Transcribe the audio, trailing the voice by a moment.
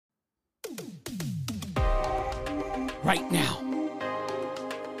right now.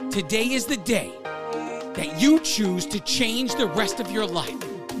 Today is the day that you choose to change the rest of your life.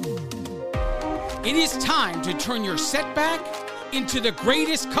 It is time to turn your setback into the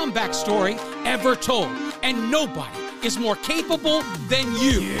greatest comeback story ever told, and nobody is more capable than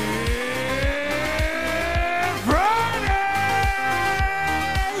you.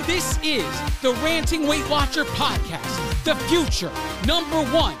 This is the Ranting Weight Watcher podcast, the future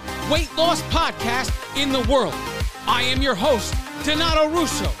 #1 weight loss podcast in the world. I am your host, Donato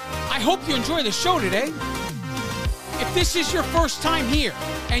Russo. I hope you enjoy the show today. If this is your first time here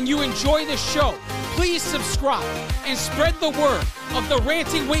and you enjoy the show, please subscribe and spread the word of the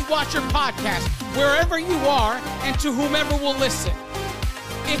Ranting Weight Watcher podcast wherever you are and to whomever will listen.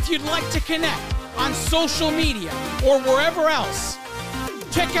 If you'd like to connect on social media or wherever else,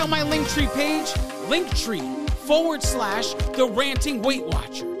 check out my Linktree page, Linktree/The Ranting Weight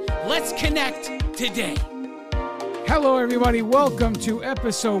Watcher. Let's connect today. Hello, everybody. Welcome to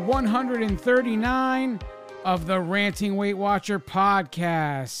episode 139 of the Ranting Weight Watcher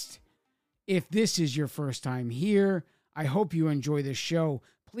podcast. If this is your first time here, I hope you enjoy the show.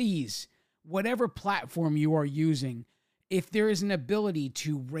 Please, whatever platform you are using, if there is an ability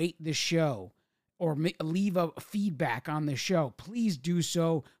to rate the show or leave a feedback on the show, please do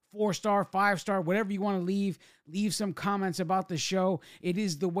so. 4-star, 5-star, whatever you want to leave some comments about the show. It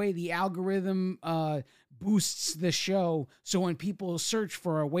is the way the algorithm boosts the show. So when people search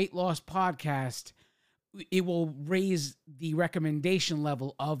for a weight loss podcast, it will raise the recommendation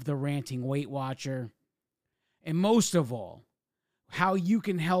level of the Ranting Weight Watcher. And most of all, how you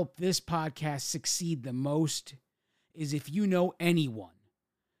can help this podcast succeed the most is if you know anyone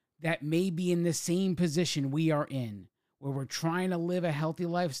that may be in the same position we are in, where we're trying to live a healthy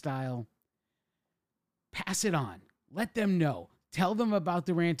lifestyle, pass it on. Let them know. Tell them about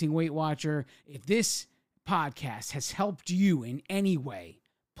the Ranting Weight Watcher. If this podcast has helped you in any way,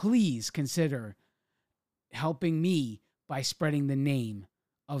 please consider helping me by spreading the name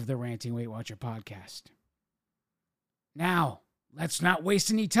of the Ranting Weight Watcher podcast. Now, let's not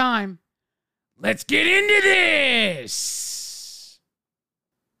waste any time. Let's get into this.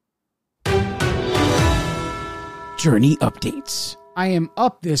 Journey updates. I am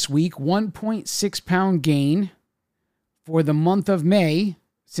up this week, 1.6 pound gain for the month of May.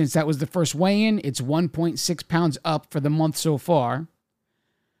 Since that was the first weigh-in, it's 1.6 pounds up for the month so far.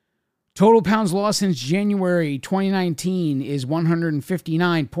 Total pounds lost since January 2019 is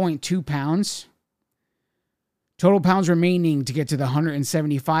 159.2 pounds. Total pounds remaining to get to the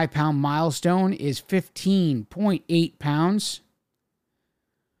 175 pound milestone is 15.8 pounds.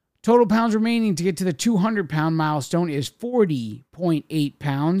 Total pounds remaining to get to the 200 pound milestone is 40.8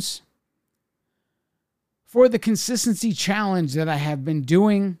 pounds. For the consistency challenge that I have been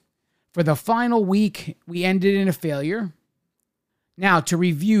doing, for the final week, we ended in a failure. Now, to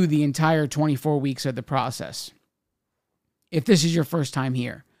review the entire 24 weeks of the process. If this is your first time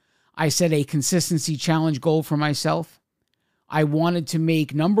here, I set a consistency challenge goal for myself. I wanted to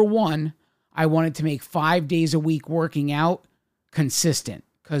make, #1, I wanted to make 5 days a week working out consistent.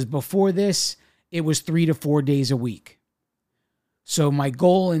 Because before this, it was 3 to 4 days a week. So my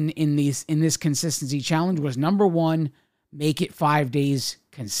goal in this consistency challenge was #1, make it 5 days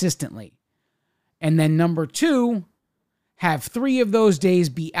consistently. And then #2, have 3 of those days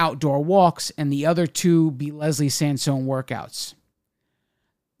be outdoor walks and the other 2 be Leslie Sansone workouts.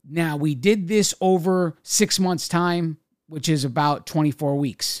 Now, we did this over 6 months' time, which is about 24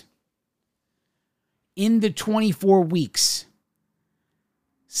 weeks. In the 24 weeks,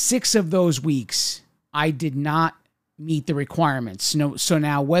 6 of those weeks, I did not meet the requirements. So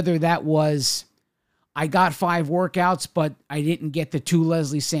now, whether that was I got 5 workouts, but I didn't get the 2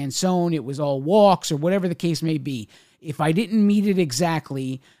 Leslie Sansone, it was all walks, or whatever the case may be. If I didn't meet it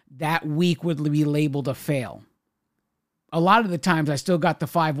exactly, that week would be labeled a fail. A lot of the times, I still got the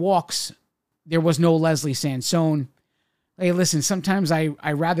 5 walks. There was no Leslie Sansone. Hey, listen, sometimes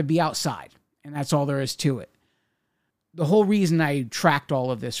I'd rather be outside, and that's all there is to it. The whole reason I tracked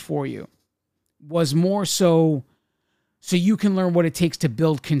all of this for you was more so you can learn what it takes to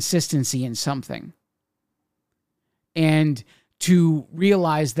build consistency in something. And to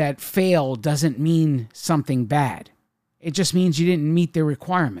realize that fail doesn't mean something bad. It just means you didn't meet the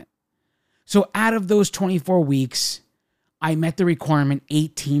requirement. So out of those 24 weeks, I met the requirement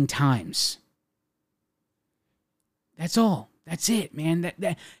 18 times. That's all. That's it, man.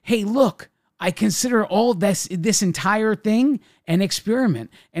 Hey, look, I consider all this entire thing an experiment.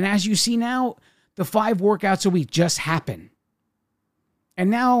 And as you see now, the 5 workouts a week just happen.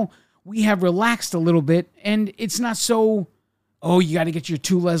 And now we have relaxed a little bit, and it's not so oh, you got to get your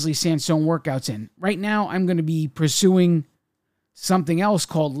 2 Leslie Sansone workouts in. Right now, I'm going to be pursuing something else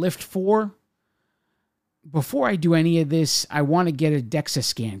called Lift 4. Before I do any of this, I want to get a DEXA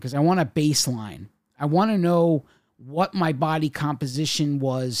scan because I want a baseline. I want to know what my body composition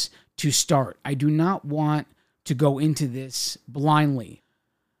was to start. I do not want to go into this blindly.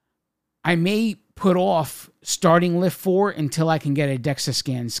 I may put off starting Lift 4 until I can get a DEXA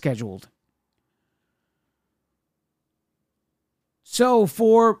scan scheduled. So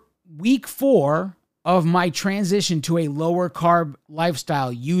for week 4 of my transition to a lower carb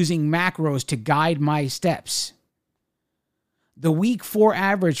lifestyle using macros to guide my steps, the week 4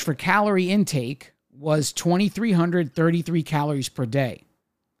 average for calorie intake was 2,333 calories per day.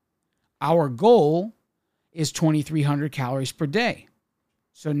 Our goal is 2,300 calories per day.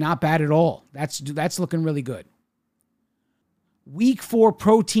 So not bad at all. That's looking really good. Week 4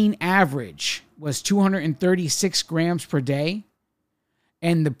 protein average was 236 grams per day.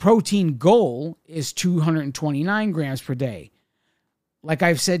 And the protein goal is 229 grams per day. Like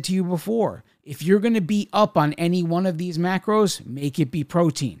I've said to you before, if you're going to be up on any one of these macros, make it be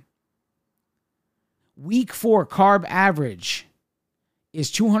protein. Week 4 carb average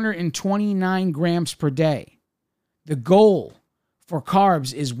is 229 grams per day. The goal for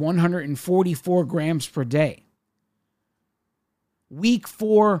carbs is 144 grams per day. Week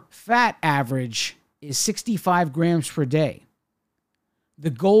 4 fat average is 65 grams per day. The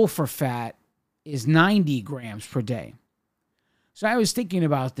goal for fat is 90 grams per day. So I was thinking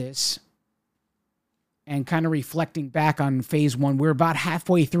about this and kind of reflecting back on phase 1. We're about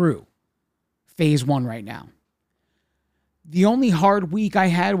halfway through phase 1 right now. The only hard week I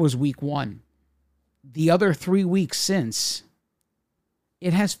had was week 1. The other 3 weeks since,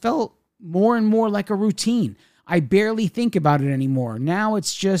 it has felt more and more like a routine. I barely think about it anymore. Now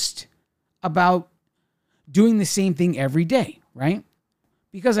it's just about doing the same thing every day, right?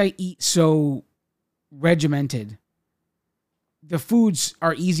 Because I eat so regimented, the foods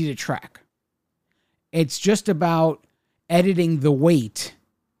are easy to track. It's just about editing the weight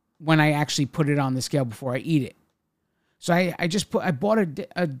when I actually put it on the scale before I eat it. So I bought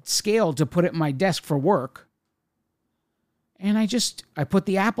a scale to put it in my desk for work. And I put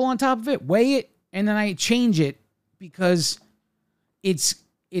the apple on top of it, weigh it, and then I change it because it's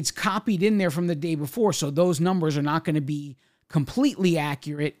copied in there from the day before. So those numbers are not going to be completely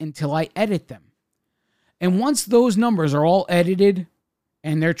accurate until I edit them. And once those numbers are all edited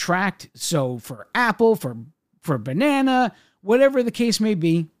and they're tracked, so for apple, for banana, whatever the case may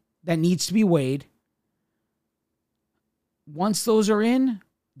be that needs to be weighed, once those are in,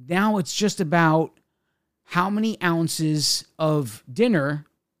 now it's just about how many ounces of dinner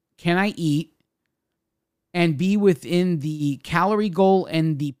can I eat and be within the calorie goal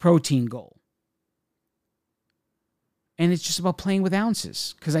and the protein goal. And it's just about playing with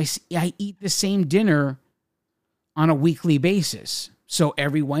ounces because I eat the same dinner on a weekly basis. So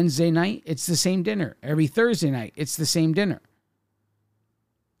every Wednesday night, it's the same dinner. Every Thursday night, it's the same dinner.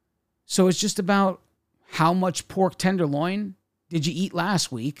 So it's just about how much pork tenderloin did you eat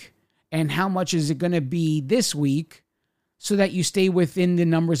last week and how much is it going to be this week so that you stay within the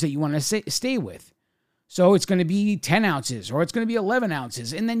numbers that you want to stay with. So it's going to be 10 ounces or it's going to be 11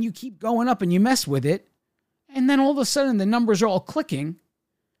 ounces. And then you keep going up and you mess with it. And then all of a sudden, the numbers are all clicking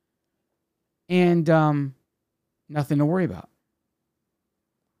and nothing to worry about.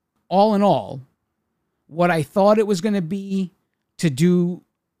 All in all, what I thought it was going to be to do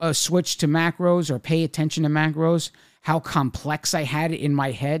a switch to macros or pay attention to macros, how complex I had it in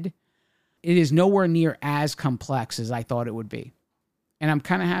my head, it is nowhere near as complex as I thought it would be. And I'm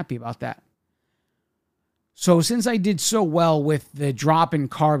kind of happy about that. So since I did so well with the drop in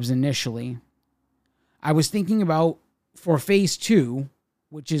carbs initially, I was thinking about for phase 2,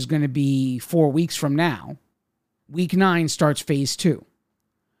 which is going to be 4 weeks from now, week 9 starts phase 2.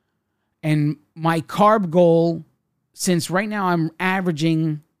 And my carb goal, since right now I'm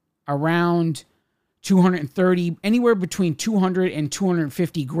averaging around 230, anywhere between 200 and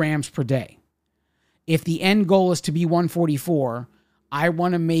 250 grams per day. If the end goal is to be 144, I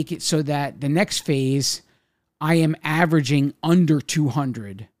want to make it so that the next phase, I am averaging under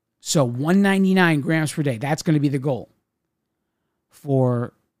 200. So 199 grams per day. That's going to be the goal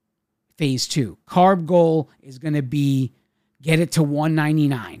for phase 2. Carb goal is going to be get it to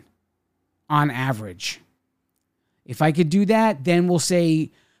 199 on average. If I could do that, then we'll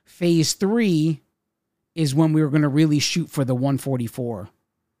say phase 3 is when we're going to really shoot for the 144.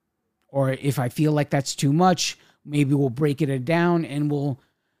 Or if I feel like that's too much, maybe we'll break it down and we'll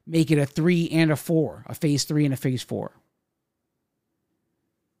make it a 3 and a 4, a phase 3 and a phase 4.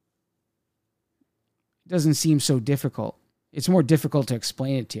 Doesn't seem so difficult. It's more difficult to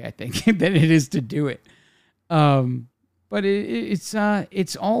explain it to you, I think, than it is to do it. But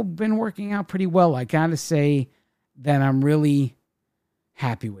it's all been working out pretty well. I gotta say that I'm really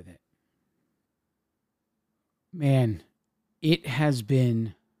happy with it. Man, it has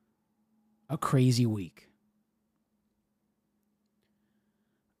been a crazy week.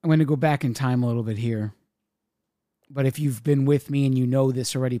 I'm going to go back in time a little bit here. But if you've been with me and you know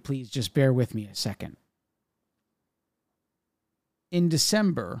this already, please just bear with me a second. In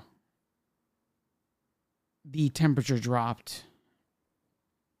December, the temperature dropped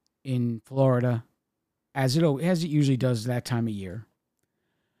in Florida, as it usually does that time of year.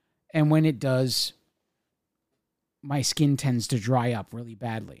 And when it does, my skin tends to dry up really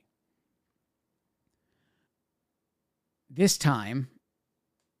badly. This time,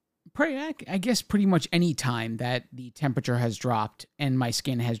 I guess pretty much any time that the temperature has dropped and my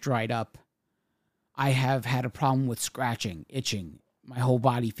skin has dried up, I have had a problem with scratching, itching. My whole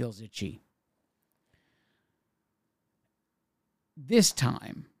body feels itchy. This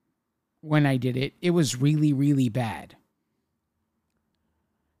time, when I did it, it was really, really bad.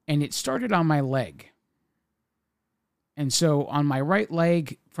 And it started on my leg. And so on my right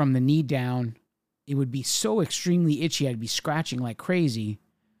leg, from the knee down, it would be so extremely itchy, I'd be scratching like crazy.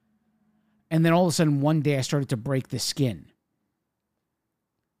 And then all of a sudden, one day, I started to break the skin.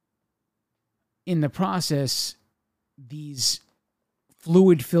 In the process, these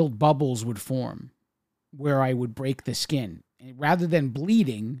fluid-filled bubbles would form where I would break the skin. And rather than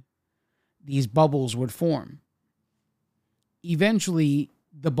bleeding, these bubbles would form. Eventually,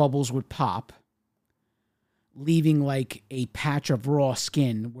 the bubbles would pop, leaving like a patch of raw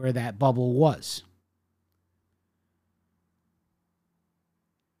skin where that bubble was.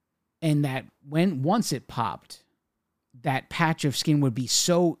 And that once it popped, that patch of skin would be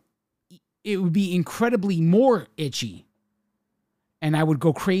it would be incredibly more itchy. And I would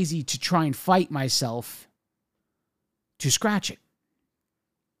go crazy to try and fight myself to scratch it.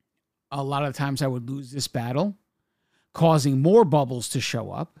 A lot of times I would lose this battle, causing more bubbles to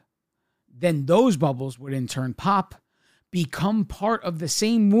show up. Then those bubbles would in turn pop, become part of the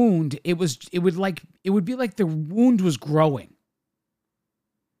same wound. It would be like the wound was growing.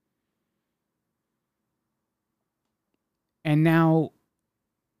 And now,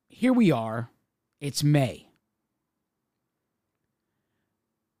 here we are. It's May.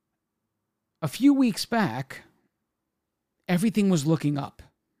 A few weeks back, everything was looking up.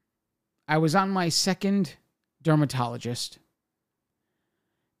 I was on my second dermatologist,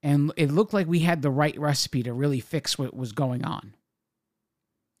 and it looked like we had the right recipe to really fix what was going on.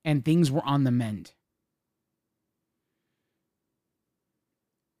 And things were on the mend.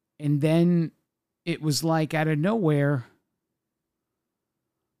 And then it was like out of nowhere,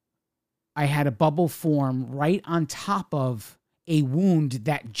 I had a bubble form right on top of a wound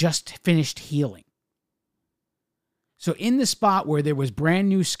that just finished healing. So in the spot where there was brand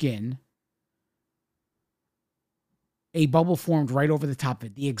new skin, a bubble formed right over the top of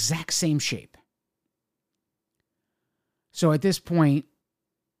it, the exact same shape. So at this point,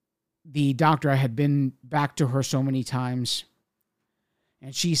 the doctor, I had been back to her so many times,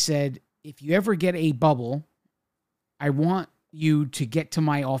 and she said, if you ever get a bubble, I want you to get to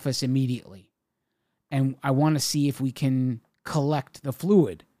my office immediately. And I want to see if we can collect the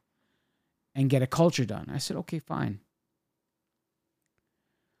fluid and get a culture done. I said, okay, fine.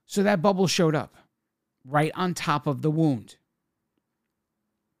 So that bubble showed up right on top of the wound.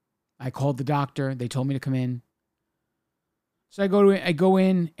 I called the doctor. They told me to come in. So I go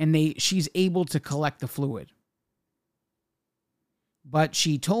in, and she's able to collect the fluid. But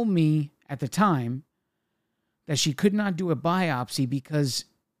she told me at the time that she could not do a biopsy because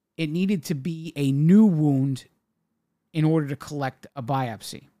it needed to be a new wound in order to collect a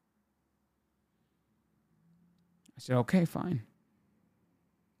biopsy. I said, okay, fine.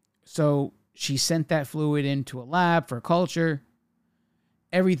 So she sent that fluid into a lab for culture.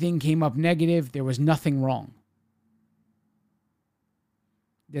 Everything came up negative. There was nothing wrong.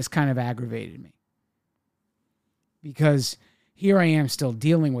 This kind of aggravated me, because here I am still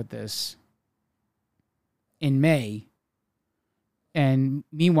dealing with this in May. And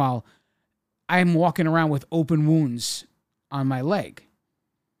meanwhile, I'm walking around with open wounds on my leg.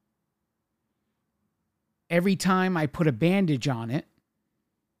 Every time I put a bandage on it,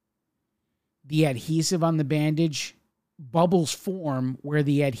 the adhesive on the bandage, bubbles form where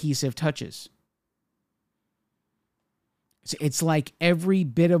the adhesive touches. It's like every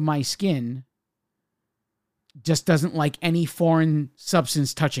bit of my skin just doesn't like any foreign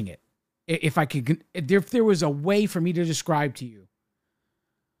substance touching it. If there was a way for me to describe to you.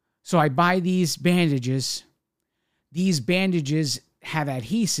 So I buy these bandages. these bandages have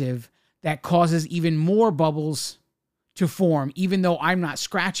adhesive that causes even more bubbles to form, even though I'm not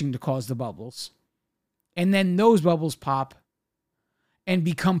scratching to cause the bubbles. And then those bubbles pop and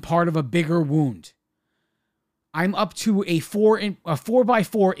become part of a bigger wound. I'm up to a 4 by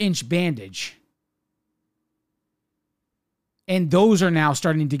 4 inch bandage. And those are now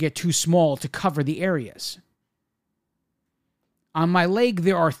starting to get too small to cover the areas. On my leg,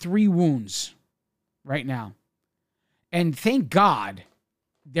 there are 3 wounds right now. And thank God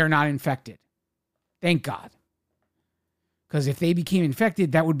they're not infected. Thank God. Because if they became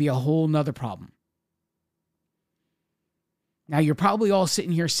infected, that would be a whole nother problem. Now, you're probably all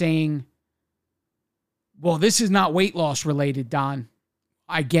sitting here saying, well, this is not weight loss related, Don.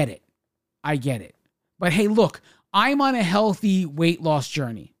 I get it. But hey, look, I'm on a healthy weight loss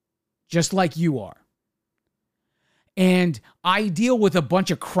journey, just like you are. And I deal with a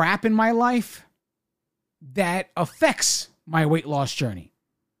bunch of crap in my life that affects my weight loss journey.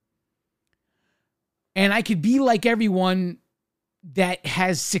 And I could be like everyone that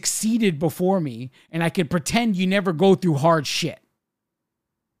has succeeded before me, and I could pretend you never go through hard shit.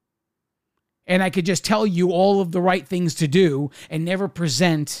 And I could just tell you all of the right things to do and never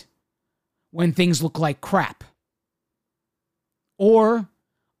present when things look like crap. Or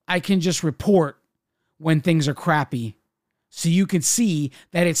I can just report when things are crappy so you can see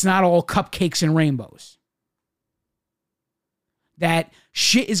that it's not all cupcakes and rainbows. That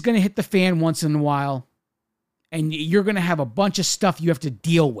shit is going to hit the fan once in a while, and you're going to have a bunch of stuff you have to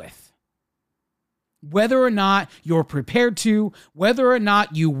deal with. Whether or not you're prepared to, whether or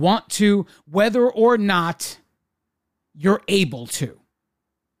not you want to, whether or not you're able to,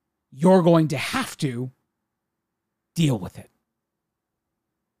 you're going to have to deal with it.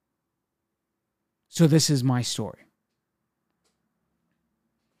 So this is my story.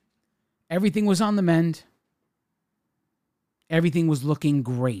 Everything was on the mend. Everything was looking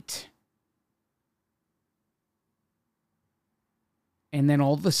great. And then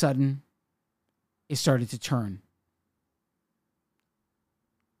all of a sudden, it started to turn.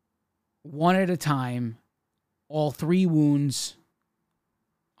 One at a time, all 3 wounds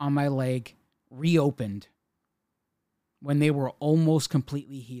on my leg reopened when they were almost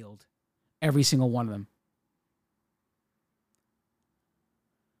completely healed. Every single one of them.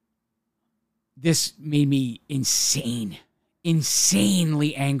 This made me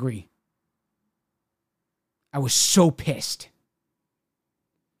insanely angry. I was so pissed.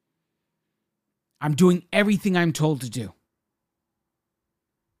 I'm doing everything I'm told to do.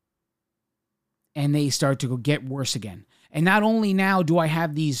 And they start to get worse again. And not only now do I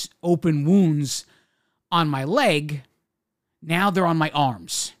have these open wounds on my leg, now they're on my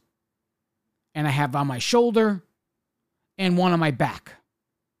arms. And I have on my shoulder and one on my back.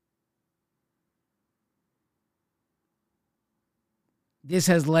 This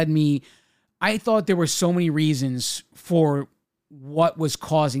has led me, I thought there were so many reasons for what was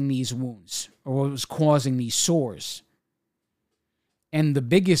causing these wounds or what was causing these sores. And the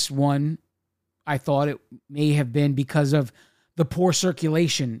biggest one, I thought it may have been because of the poor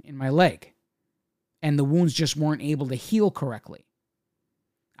circulation in my leg. And the wounds just weren't able to heal correctly.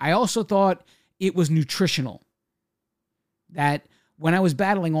 I also thought it was nutritional. That when I was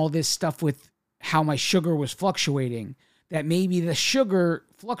battling all this stuff with how my sugar was fluctuating, that maybe the sugar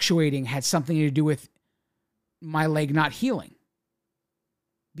fluctuating had something to do with my leg not healing.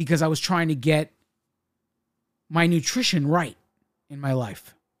 Because I was trying to get my nutrition right in my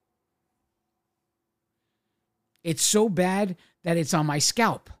life. It's so bad that it's on my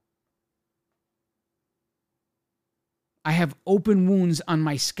scalp. I have open wounds on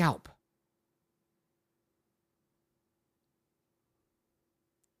my scalp.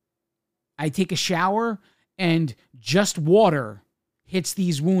 I take a shower and just water hits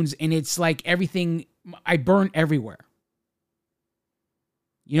these wounds and it's like everything, I burn everywhere.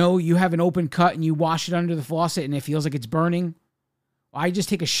 You know, you have an open cut and you wash it under the faucet and it feels like it's burning. I just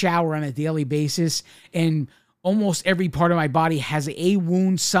take a shower on a daily basis and almost every part of my body has a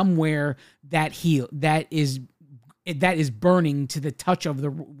wound somewhere that is burning to the touch of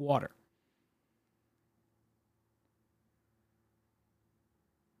the water.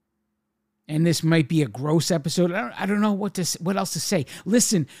 And this might be a gross episode. I don't know what else to say.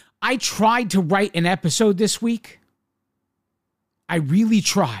 Listen, I tried to write an episode this week. I really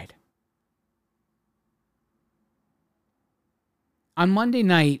tried. On Monday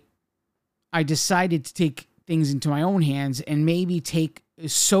night, I decided to take things into my own hands and maybe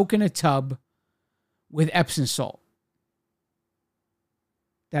soak in a tub with Epsom salt.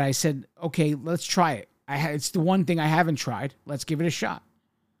 That I said, okay, let's try it. It's the one thing I haven't tried. Let's give it a shot.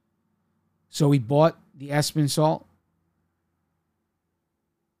 So we bought the Epsom salt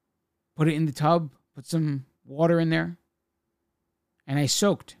put it in the tub, put some water in there, and I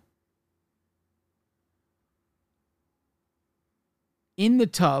soaked. In the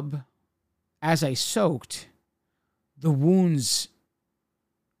tub, as I soaked, the wounds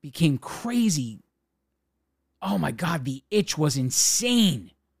became crazy. Oh my God, the itch was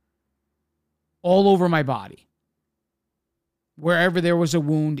insane. All over my body. Wherever there was a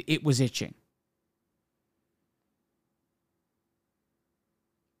wound, it was itching.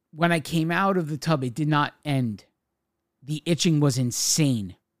 When I came out of the tub, it did not end. The itching was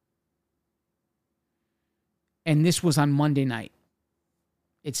insane. And this was on Monday night.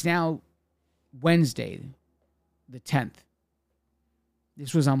 It's now Wednesday, the 10th.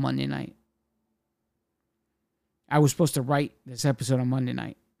 This was on Monday night. I was supposed to write this episode on Monday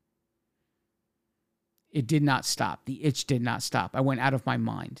night. It did not stop. The itch did not stop. I went out of my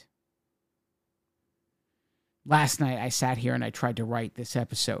mind. Last night, I sat here and I tried to write this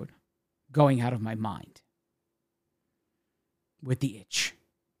episode, going out of my mind with the itch.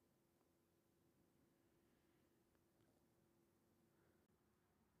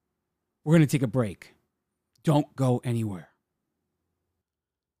 We're going to take a break. Don't go anywhere.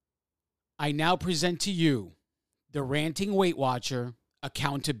 I now present to you the Ranting Weight Watcher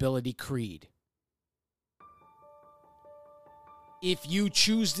Accountability Creed. If you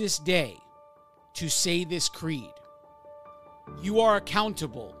choose this day to say this creed, you are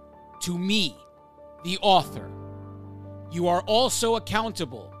accountable to me, the author. You are also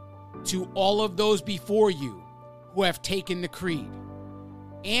accountable to all of those before you who have taken the creed,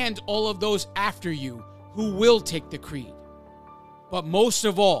 and all of those after you who will take the creed. But most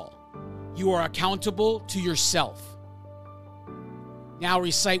of all, you are accountable to yourself. Now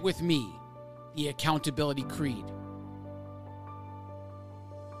recite with me the Accountability Creed.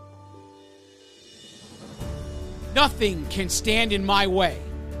 Nothing can stand in my way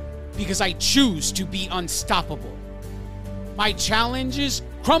because I choose to be unstoppable. My challenges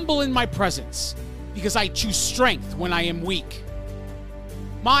crumble in my presence because I choose strength when I am weak.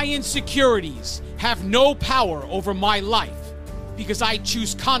 My insecurities have no power over my life because I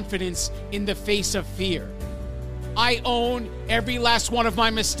choose confidence in the face of fear. I own every last one of my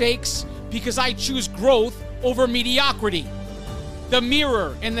mistakes because I choose growth over mediocrity. The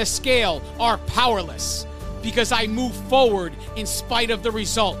mirror and the scale are powerless because I move forward in spite of the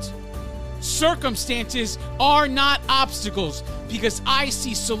result. Circumstances are not obstacles because I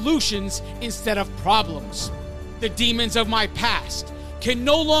see solutions instead of problems. The demons of my past can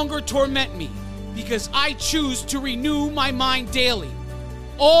no longer torment me because I choose to renew my mind daily.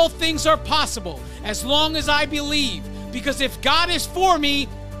 All things are possible as long as I believe, because if God is for me,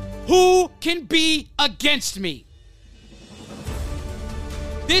 who can be against me?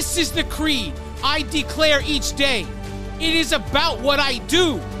 This is the creed I declare each day. It is about what I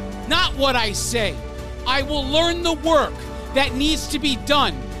do, not what I say. I will learn the work that needs to be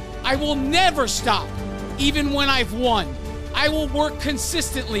done. I will never stop, even when I've won. I will work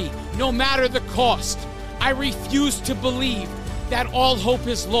consistently, no matter the cost. I refuse to believe that all hope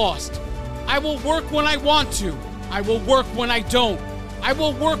is lost. I will work when I want to. I will work when I don't. I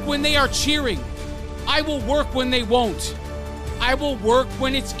will work when they are cheering. I will work when they won't. I will work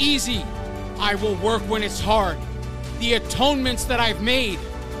when it's easy. I will work when it's hard. The atonements that I've made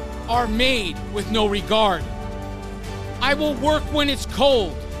are made with no regard. I will work when it's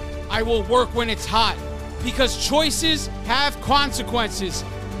cold. I will work when it's hot, because choices have consequences,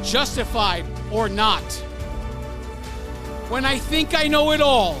 justified or not. When I think I know it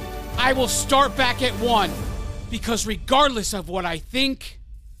all, I will start back at one, because regardless of what I think,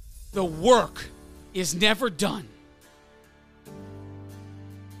 the work is never done.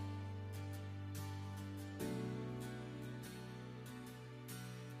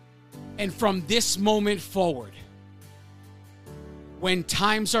 And from this moment forward, when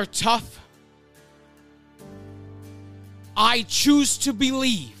times are tough, I choose to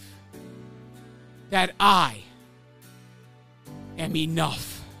believe that I am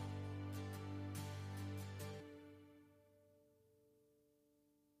enough.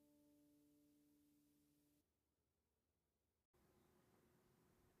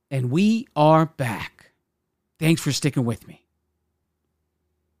 And we are back. Thanks for sticking with me.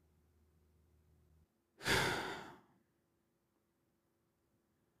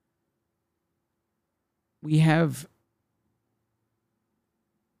 We have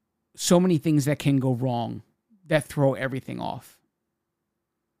so many things that can go wrong that throw everything off.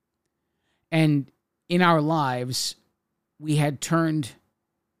 And in our lives, we had turned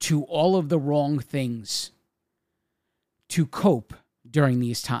to all of the wrong things to cope during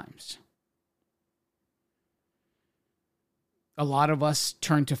these times. A lot of us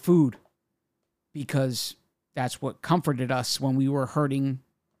turned to food. because that's what comforted us when we were hurting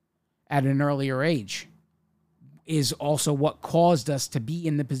at an earlier age, is also what caused us to be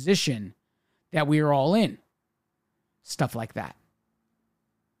in the position that we are all in. Stuff like that.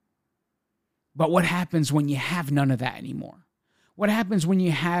 But what happens when you have none of that anymore? What happens when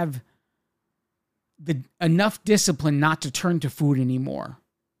you have enough discipline not to turn to food anymore?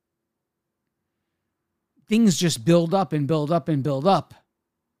 Things just build up and build up and build up.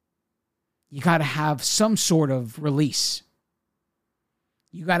 You got to have some sort of release.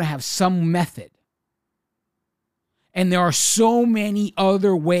 You got to have some method. And there are so many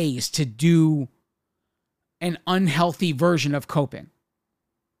other ways to do an unhealthy version of coping.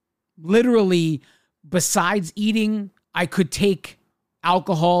 Literally, besides eating, I could take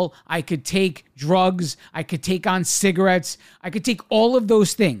alcohol, I could take drugs, I could take on cigarettes, I could take all of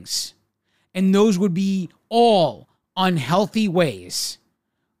those things. And those would be all unhealthy ways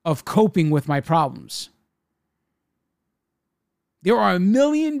of coping with my problems. There are a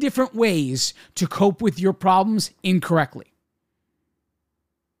million different ways to cope with your problems incorrectly.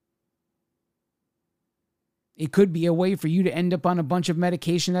 It could be a way for you to end up on a bunch of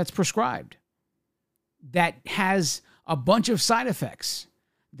medication that's prescribed, that has a bunch of side effects,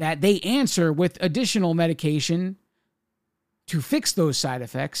 that they answer with additional medication to fix those side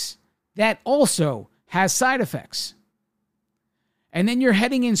effects, that also has side effects. And then you're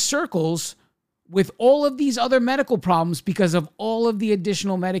heading in circles with all of these other medical problems because of all of the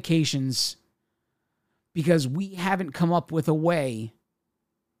additional medications, because we haven't come up with a way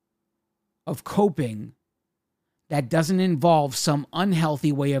of coping that doesn't involve some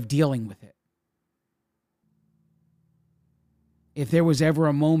unhealthy way of dealing with it. If there was ever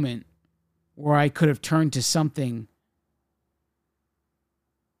a moment where I could have turned to something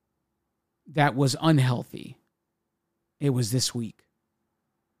that was unhealthy, it was this week.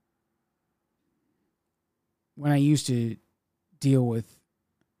 When I used to deal with,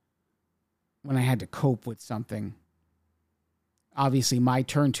 when I had to cope with something, obviously my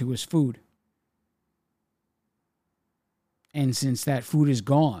turn to was food. And since that food is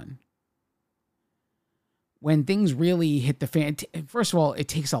gone, when things really hit the fan, first of all, it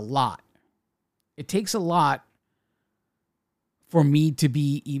takes a lot. It takes a lot for me to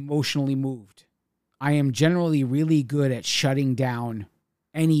be emotionally moved. I am generally really good at shutting down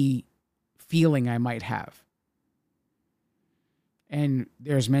any feeling I might have. And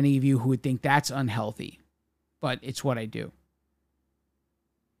there's many of you who would think that's unhealthy, but it's what I do.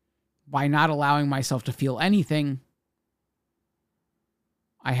 By not allowing myself to feel anything,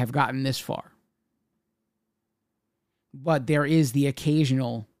 I have gotten this far. But there is the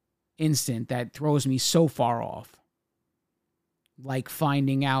occasional instant that throws me so far off. Like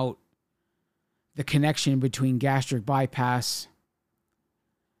finding out the connection between gastric bypass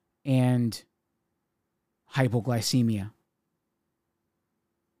and hypoglycemia.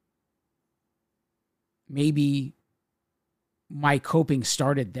 Maybe my coping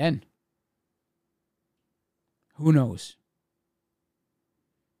started then. Who knows?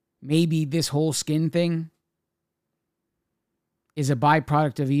 Maybe this whole skin thing is a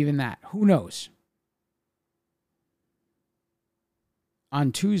byproduct of even that. Who knows?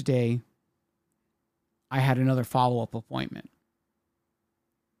 On Tuesday, I had another follow-up appointment.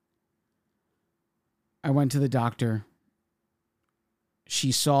 I went to the doctor.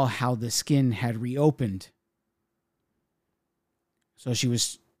 She saw how the skin had reopened. So she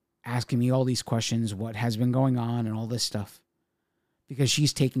was asking me all these questions, what has been going on and all this stuff. Because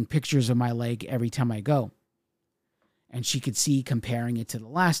she's taking pictures of my leg every time I go. And she could see, comparing it to the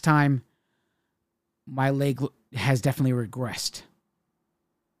last time, my leg has definitely regressed.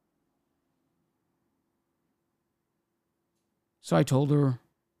 So I told her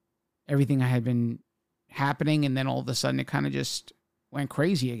everything that had been happening, and then all of a sudden it kind of just went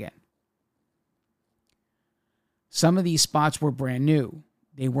crazy again. Some of these spots were brand new.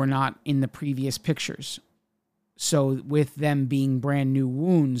 They were not in the previous pictures. So with them being brand new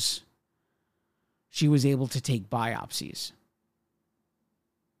wounds, she was able to take biopsies.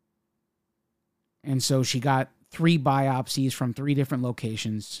 And so she got 3 biopsies from 3 different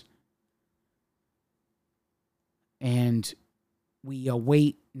locations. And we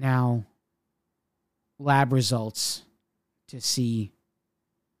await now lab results to see,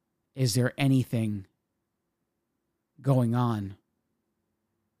 is there anything going on?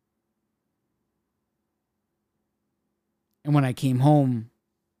 And when I came home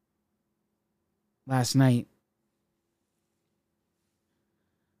last night,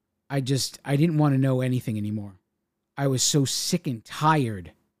 I didn't want to know anything anymore. I was so sick and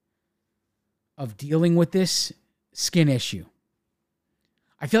tired of dealing with this skin issue.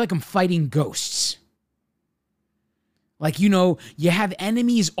 I feel like I'm fighting ghosts. Like, you have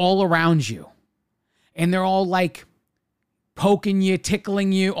enemies all around you. And they're all like poking you,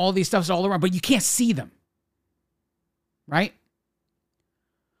 tickling you, all these stuff's all around, but you can't see them. Right?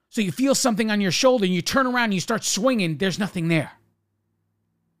 So you feel something on your shoulder and you turn around and you start swinging, there's nothing there.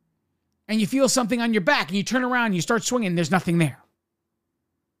 And you feel something on your back and you turn around and you start swinging, there's nothing there.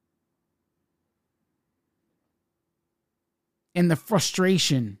 And the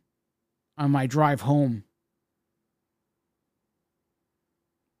frustration on my drive home,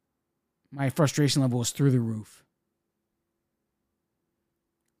 my frustration level was through the roof.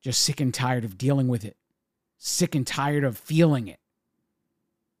 Just sick and tired of dealing with it. Sick and tired of feeling it.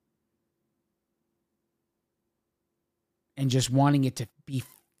 And just wanting it to be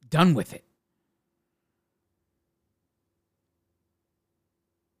done with it.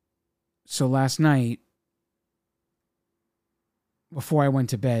 So last night, before I went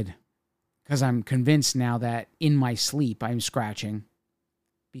to bed, because I'm convinced now that in my sleep I'm scratching,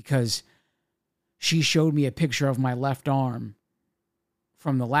 because she showed me a picture of my left arm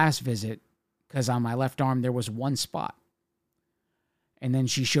from the last visit, because on my left arm there was one spot. And then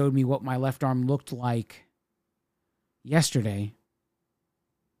she showed me what my left arm looked like yesterday.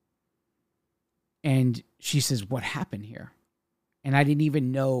 And she says, "What happened here?" And I didn't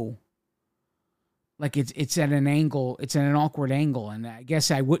even know. Like it's at an angle, it's at an awkward angle. And I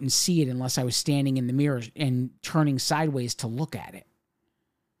guess I wouldn't see it unless I was standing in the mirror and turning sideways to look at it.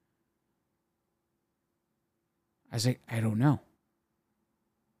 I was like, I don't know.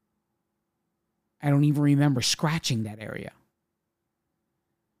 I don't even remember scratching that area.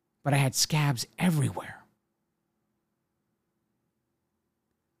 But I had scabs everywhere.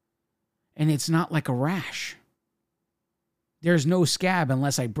 And it's not like a rash. There's no scab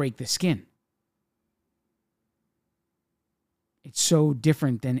unless I break the skin. It's so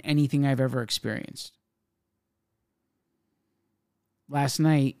different than anything I've ever experienced. Last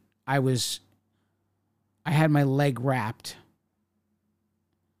night, I had my leg wrapped.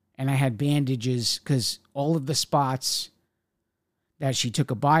 And I had bandages because all of the spots that she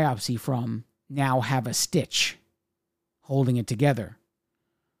took a biopsy from now have a stitch holding it together.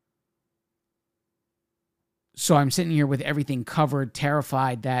 So I'm sitting here with everything covered,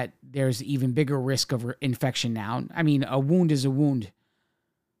 terrified that there's even bigger risk of infection now. I mean, a wound is a wound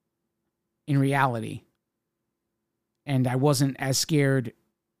in reality. And I wasn't as scared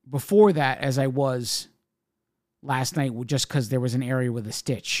before that as I was last night, just because there was an area with a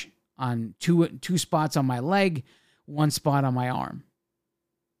stitch on two spots on my leg, one spot on my arm.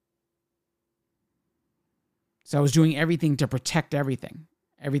 So I was doing everything to protect everything.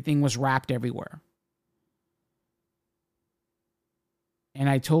 Everything was wrapped everywhere. And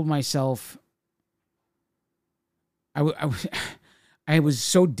I told myself, I was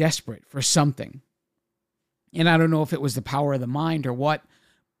so desperate for something. And I don't know if it was the power of the mind or what,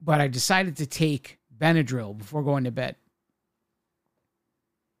 but I decided to take Benadryl before going to bed.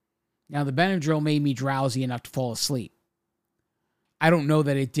 Now, the Benadryl made me drowsy enough to fall asleep. I don't know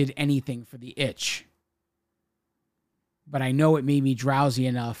that it did anything for the itch, but I know it made me drowsy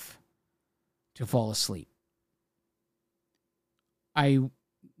enough to fall asleep. I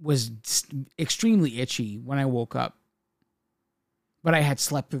was extremely itchy when I woke up, but I had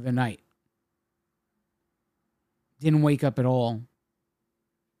slept through the night. Didn't wake up at all.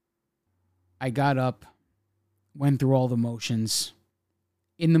 I got up, went through all the motions.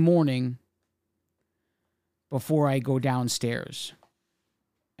 In the morning, before I go downstairs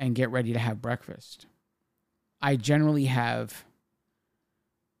and get ready to have breakfast, I generally have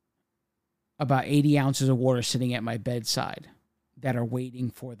about 80 ounces of water sitting at my bedside that are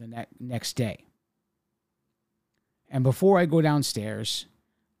waiting for the next day. And before I go downstairs,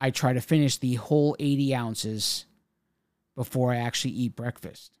 I try to finish the whole 80 ounces before I actually eat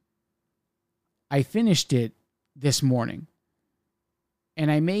breakfast. I finished it this morning. And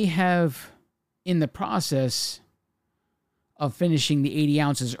I may have, in the process of finishing the 80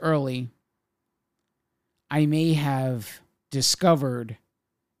 ounces early, I may have discovered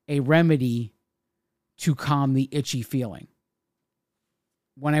a remedy to calm the itchy feeling.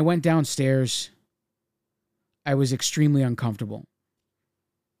 When I went downstairs, I was extremely uncomfortable.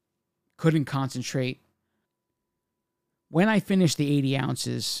 Couldn't concentrate. When I finish the 80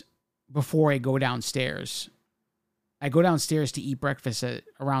 ounces, before I go downstairs to eat breakfast at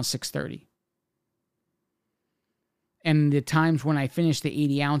around 6:30. And the times when I finish the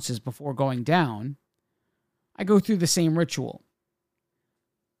 80 ounces before going down, I go through the same ritual.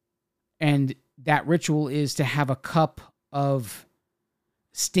 And that ritual is to have a cup of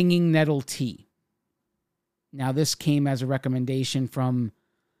stinging nettle tea. Now, this came as a recommendation from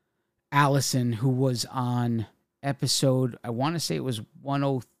Allison, who was on episode, I want to say it was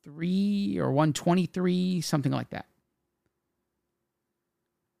 103 or 123, something like that.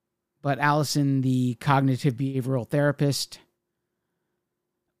 But Allison, the cognitive behavioral therapist,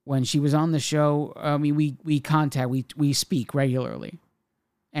 when she was on the show, I mean, we speak regularly.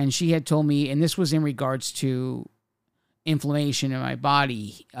 And she had told me, and this was in regards to inflammation in my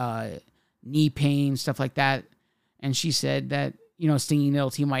body, knee pain, stuff like that. And she said that, stinging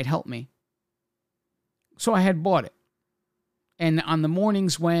nettle tea might help me. So I had bought it. And on the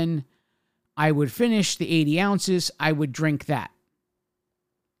mornings when I would finish the 80 ounces, I would drink that.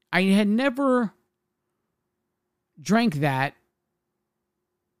 I had never drank that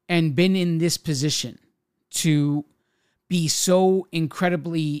and been in this position to be so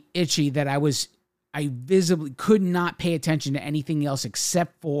incredibly itchy that I visibly could not pay attention to anything else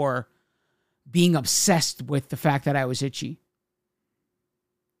except for being obsessed with the fact that I was itchy.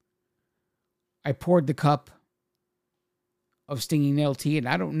 I poured the cup of stinging nettle tea, and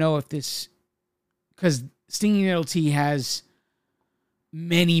I don't know if this, because stinging nettle tea has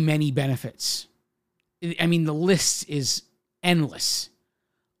many, many benefits. I mean, the list is endless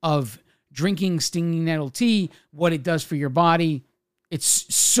of drinking stinging nettle tea, what it does for your body. It's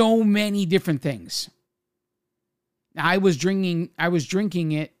so many different things. I was drinking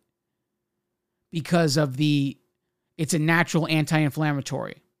it because of it's a natural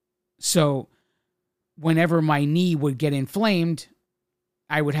anti-inflammatory. So whenever my knee would get inflamed,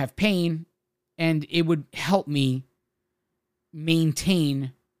 I would have pain, and it would help me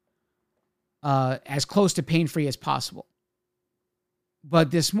maintain as close to pain-free as possible.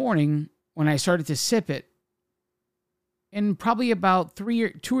 But this morning, when I started to sip it, and probably about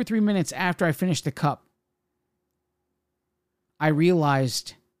 2 or 3 minutes after I finished the cup, I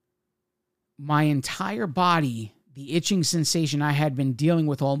realized my entire body, the itching sensation I had been dealing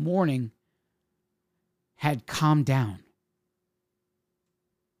with all morning, had calmed down.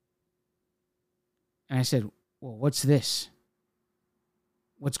 And I said, well, what's this?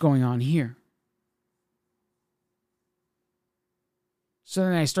 What's going on here? So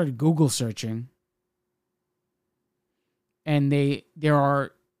then I started Google searching, and there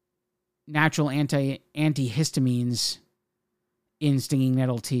are natural antihistamines in stinging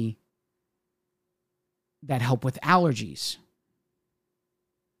nettle tea that help with allergies.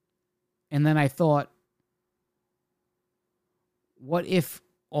 And then I thought, what if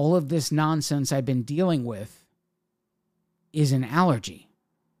all of this nonsense I've been dealing with is an allergy?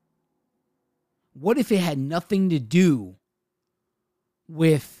 What if it had nothing to do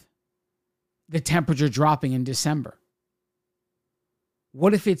with the temperature dropping in December?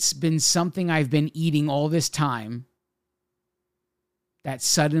 What if it's been something I've been eating all this time that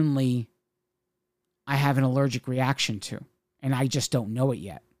suddenly I have an allergic reaction to, and I just don't know it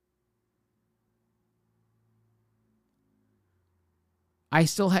yet? I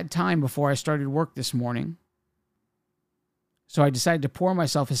still had time before I started work this morning, so I decided to pour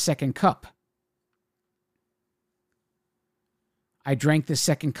myself a second cup. I drank the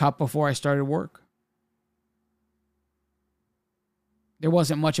second cup before I started work. There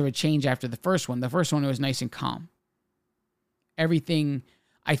wasn't much of a change after the first one. The first one was nice and calm. Everything,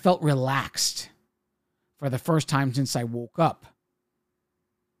 I felt relaxed for the first time since I woke up.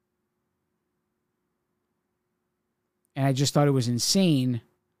 And I just thought it was insane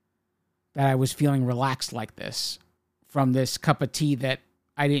that I was feeling relaxed like this from this cup of tea that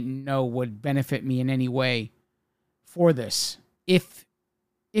I didn't know would benefit me in any way for this. If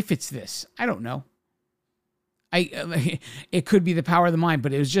it's this, I don't know. It could be the power of the mind,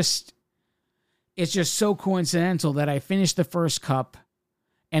 but it's just so coincidental that I finished the first cup,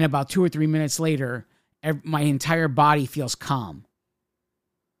 and about 2 or 3 minutes later, my entire body feels calm.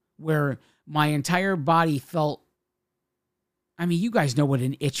 Where my entire body felt, I mean, you guys know what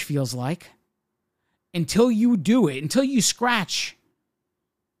an itch feels like. Until you do it, until you scratch,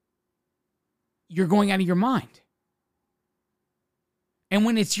 you're going out of your mind. And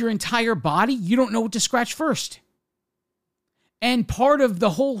when it's your entire body, you don't know what to scratch first. And part of the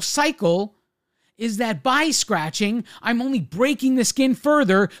whole cycle is that by scratching, I'm only breaking the skin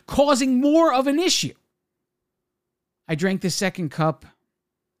further, causing more of an issue. I drank the second cup.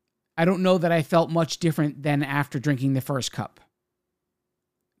 I don't know that I felt much different than after drinking the first cup.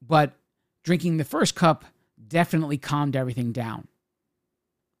 But drinking the first cup definitely calmed everything down.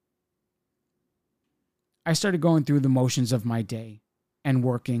 I started going through the motions of my day and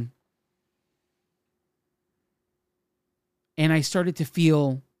working. And I started to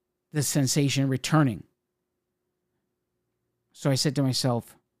feel the sensation returning. So I said to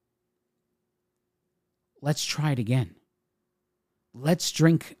myself, let's try it again. Let's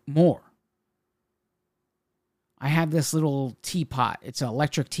drink more. I have this little teapot. It's an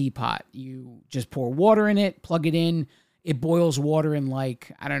electric teapot. You just pour water in it, plug it in. It boils water in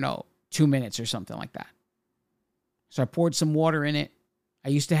 2 minutes or something like that. So I poured some water in it. I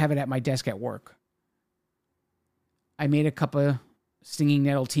used to have it at my desk at work. I made a cup of stinging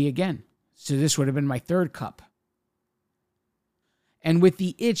nettle tea again. So this would have been my third cup. And with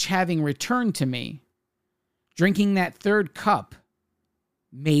the itch having returned to me, drinking that third cup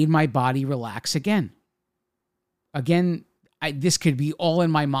made my body relax again. Again, this could be all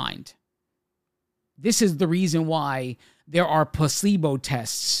in my mind. This is the reason why there are placebo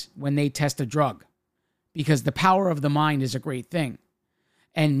tests when they test a drug, because the power of the mind is a great thing.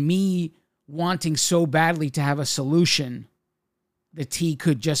 And me wanting so badly to have a solution, the tea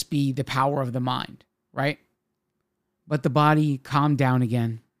could just be the power of the mind, right? But the body calmed down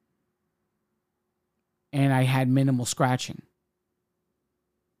again, and I had minimal scratching.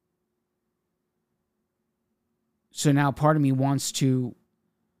 So now part of me wants to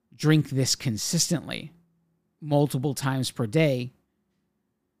drink this consistently, multiple times per day,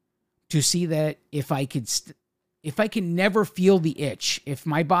 to see that if I can never feel the itch, if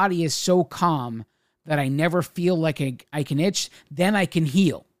my body is so calm that I never feel like I can itch, then I can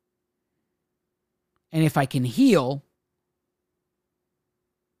heal. And if I can heal,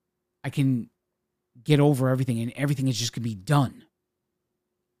 I can get over everything, and everything is just going to be done.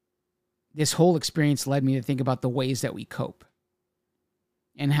 This whole experience led me to think about the ways that we cope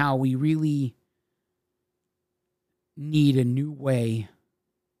and how we really need a new way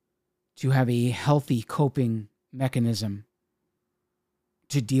to have a healthy coping mechanism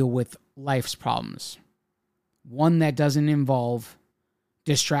to deal with life's problems. One that doesn't involve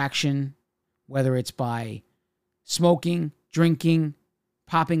distraction, whether it's by smoking, drinking,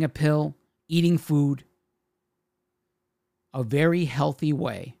 popping a pill, eating food. A very healthy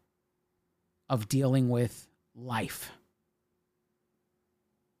way of dealing with life.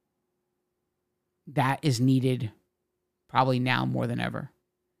 That is needed probably now more than ever.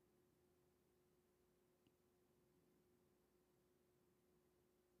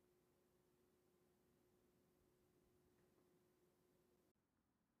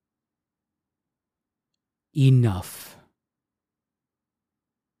 Enough.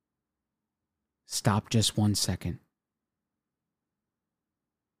 Stop just 1 second.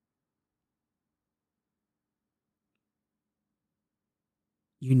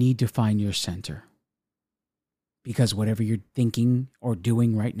 You need to find your center. Because whatever you're thinking or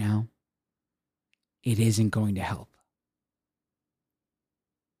doing right now, it isn't going to help.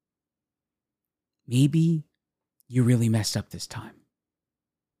 Maybe you really messed up this time.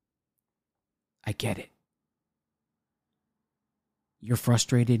 I get it. You're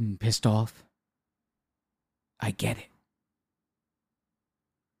frustrated and pissed off. I get it.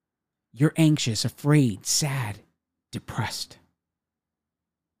 You're anxious, afraid, sad, depressed.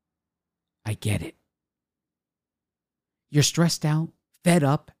 I get it. You're stressed out, fed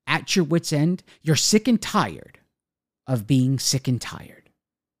up, at your wit's end. You're sick and tired of being sick and tired.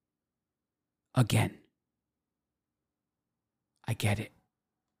 Again. I get it.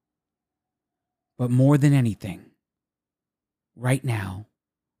 But more than anything, right now,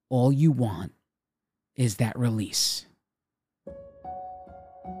 all you want is that release.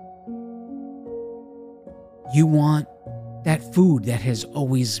 You want that food that has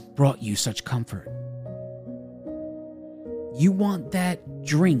always brought you such comfort. You want that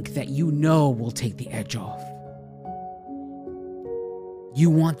drink that you know will take the edge off. You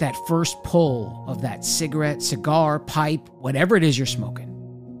want that first pull of that cigarette, cigar, pipe, whatever it is you're smoking.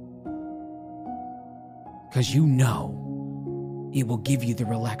 Because you know it will give you the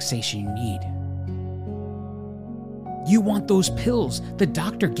relaxation you need. You want those pills. The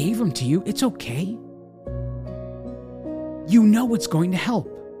doctor gave them to you. It's okay. You know it's going to help.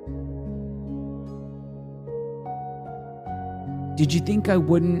 Did you think I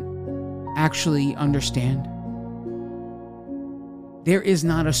wouldn't actually understand? There is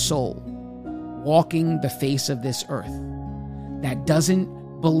not a soul walking the face of this earth that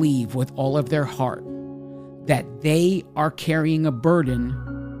doesn't believe with all of their heart that they are carrying a burden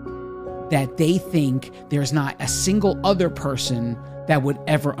that they think there's not a single other person that would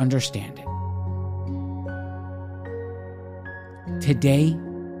ever understand it. Today,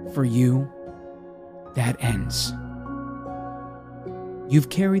 for you, that ends. You've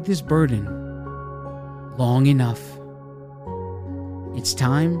carried this burden long enough. It's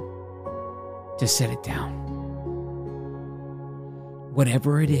time to set it down.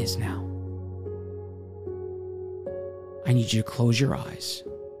 Whatever it is now, I need you to close your eyes.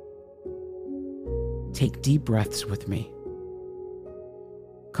 Take deep breaths with me.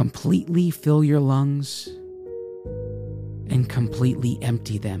 Completely fill your lungs and completely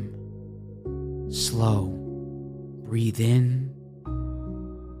empty them. Slow. Breathe in.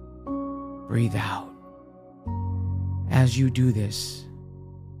 Breathe out. As you do this,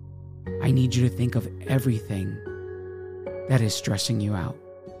 I need you to think of everything that is stressing you out.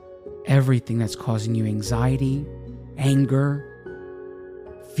 Everything that's causing you anxiety, anger,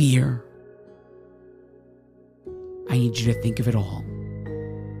 fear. I need you to think of it all.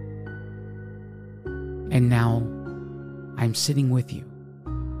 And now, I'm sitting with you.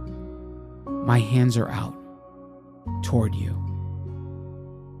 My hands are out toward you.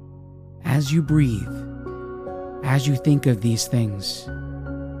 As you breathe, as you think of these things,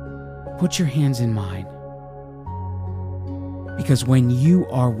 put your hands in mine. Because when you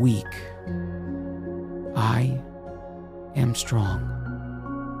are weak, I am strong.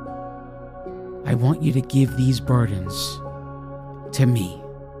 I want you to give these burdens to me.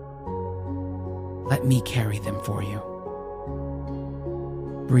 Let me carry them for you.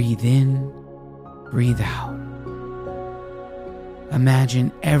 Breathe in, breathe out.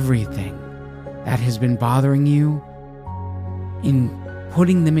 Imagine everything that has been bothering you in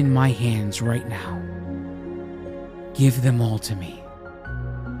putting them in my hands right now. Give them all to me.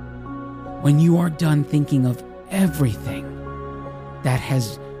 When you are done thinking of everything that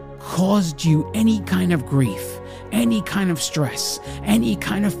has caused you any kind of grief, any kind of stress, any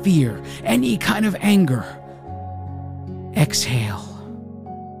kind of fear, any kind of anger, exhale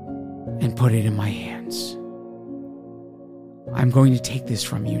and put it in my hands. I'm going to take this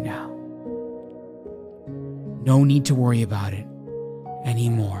from you now. No need to worry about it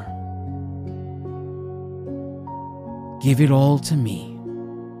anymore. Give it all to me.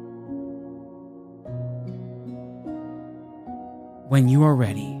 When you are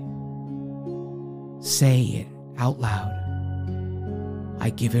ready, say it out loud. I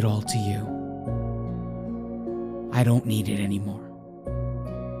give it all to you. I don't need it anymore.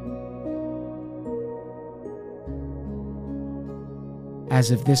 As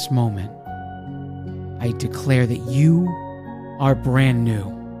of this moment, I declare that you are brand new.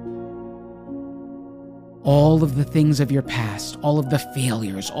 All of the things of your past, all of the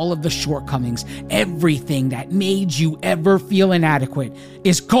failures, all of the shortcomings, everything that made you ever feel inadequate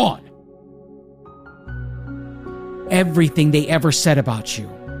is gone. Everything they ever said about you,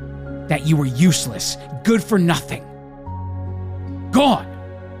 that you were useless, good for nothing, gone.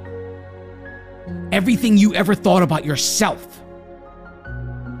 Everything you ever thought about yourself,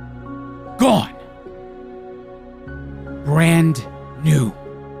 gone. Brand new.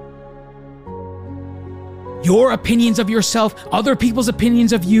 Your opinions of yourself, other people's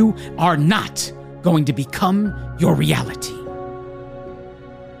opinions of you are not going to become your reality.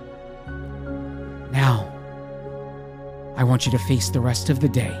 Now, I want you to face the rest of the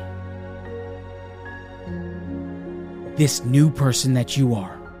day. This new person that you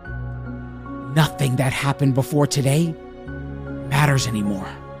are. Nothing that happened before today matters anymore.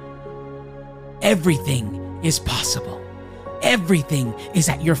 Everything is possible. Everything is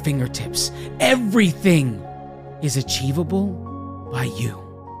at your fingertips. Everything is achievable by you.